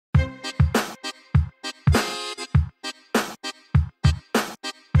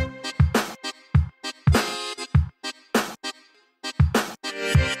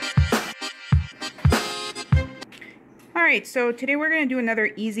Alright, so today we're going to do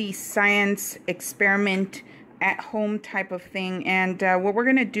another easy science experiment at home type of thing. And what we're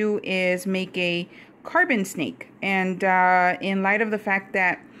going to do is make a carbon snake. And in light of the fact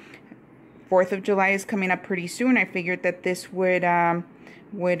that 4th of July is coming up pretty soon, I figured that this would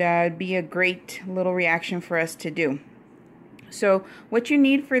be a great little reaction for us to do. So what you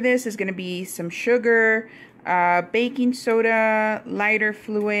need for this is going to be some sugar, baking soda, lighter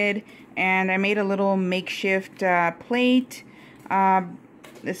fluid, and I made a little makeshift plate.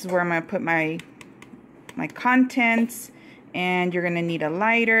 This is where I'm going to put my contents, and you're going to need a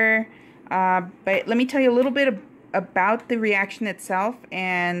lighter. But let me tell you a little bit about the reaction itself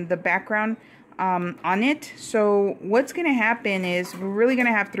and the background on it. So what's going to happen is we're really going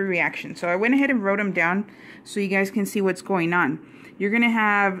to have 3 reactions. So I went ahead and wrote them down so you guys can see what's going on. You're going to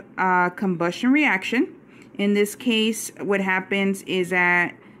have a combustion reaction. In this case, what happens is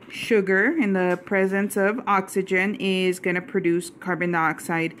that sugar in the presence of oxygen is going to produce carbon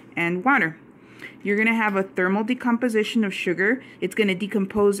dioxide and water. You're going to have a thermal decomposition of sugar. It's going to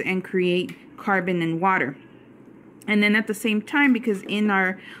decompose and create carbon and water. And then at the same time, because in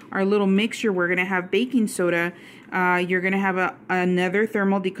our little mixture we're going to have baking soda, you're going to have another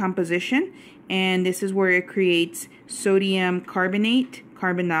thermal decomposition, and this is where it creates sodium carbonate,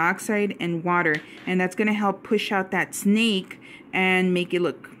 carbon dioxide, and water. And that's going to help push out that snake and make it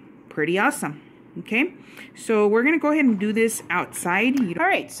look pretty awesome. Okay, so we're going to go ahead and do this outside. All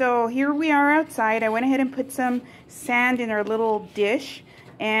right, so here we are outside. I went ahead and put some sand in our little dish.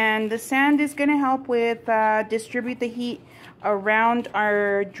 And the sand is going to help with distribute the heat around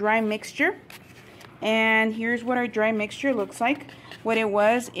our dry mixture. And here's what our dry mixture looks like. What it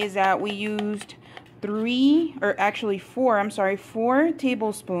was is that we used 4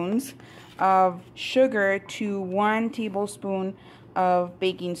 tablespoons of sugar to 1 tablespoon of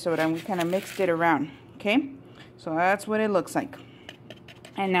baking soda. And we kind of mixed it around. Okay, so that's what it looks like.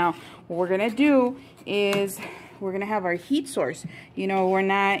 And now what we're going to do is we're going to have our heat source. You know, we're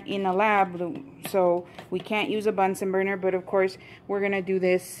not in a lab, so we can't use a Bunsen burner, but of course, we're going to do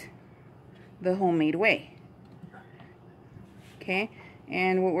this the homemade way. Okay,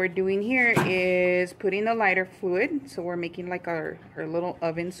 and what we're doing here is putting the lighter fluid, so we're making like our little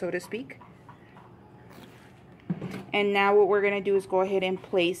oven, so to speak. And now what we're going to do is go ahead and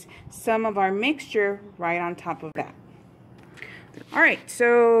place some of our mixture right on top of that. Alright,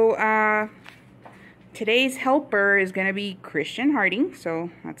 so today's helper is going to be Christian Harding. So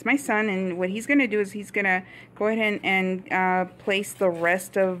that's my son, and what he's going to do is he's going to go ahead and place the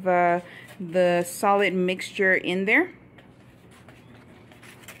rest of the solid mixture in there.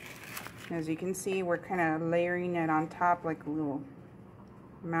 As you can see, we're kind of layering it on top like a little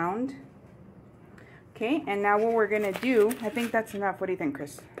mound. Okay, and now what we're going to do, I think that's enough. What do you think,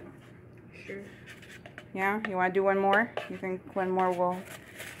 Chris? Sure. Yeah? You want to do one more? You think one more will?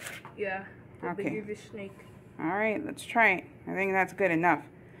 Yeah. Okay. Bigger the snake. Alright, let's try it. I think that's good enough.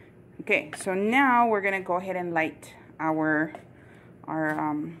 Okay, so now we're going to go ahead and light our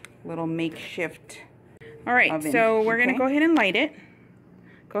little makeshift Alright, so we're going to go ahead and light it.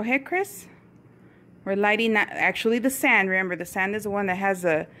 Go ahead, Chris. We're lighting actually the sand. Remember, the sand is the one that has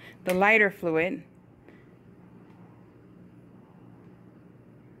the lighter fluid.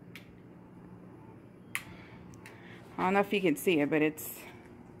 I don't know if you can see it, but it's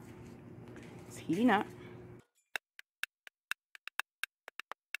heating up.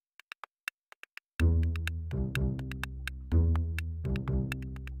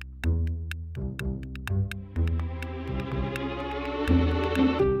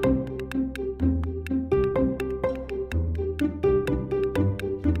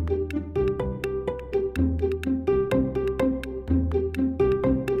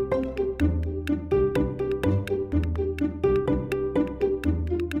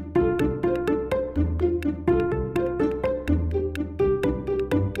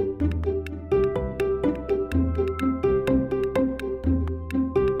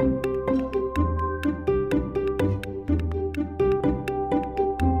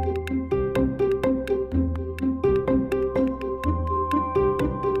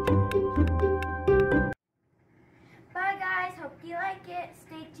 Hope you like it.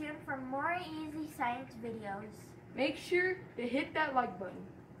 Stay tuned for more easy science videos. Make sure to hit that like button.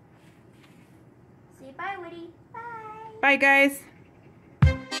 Say bye, Woody. Bye. Bye, guys.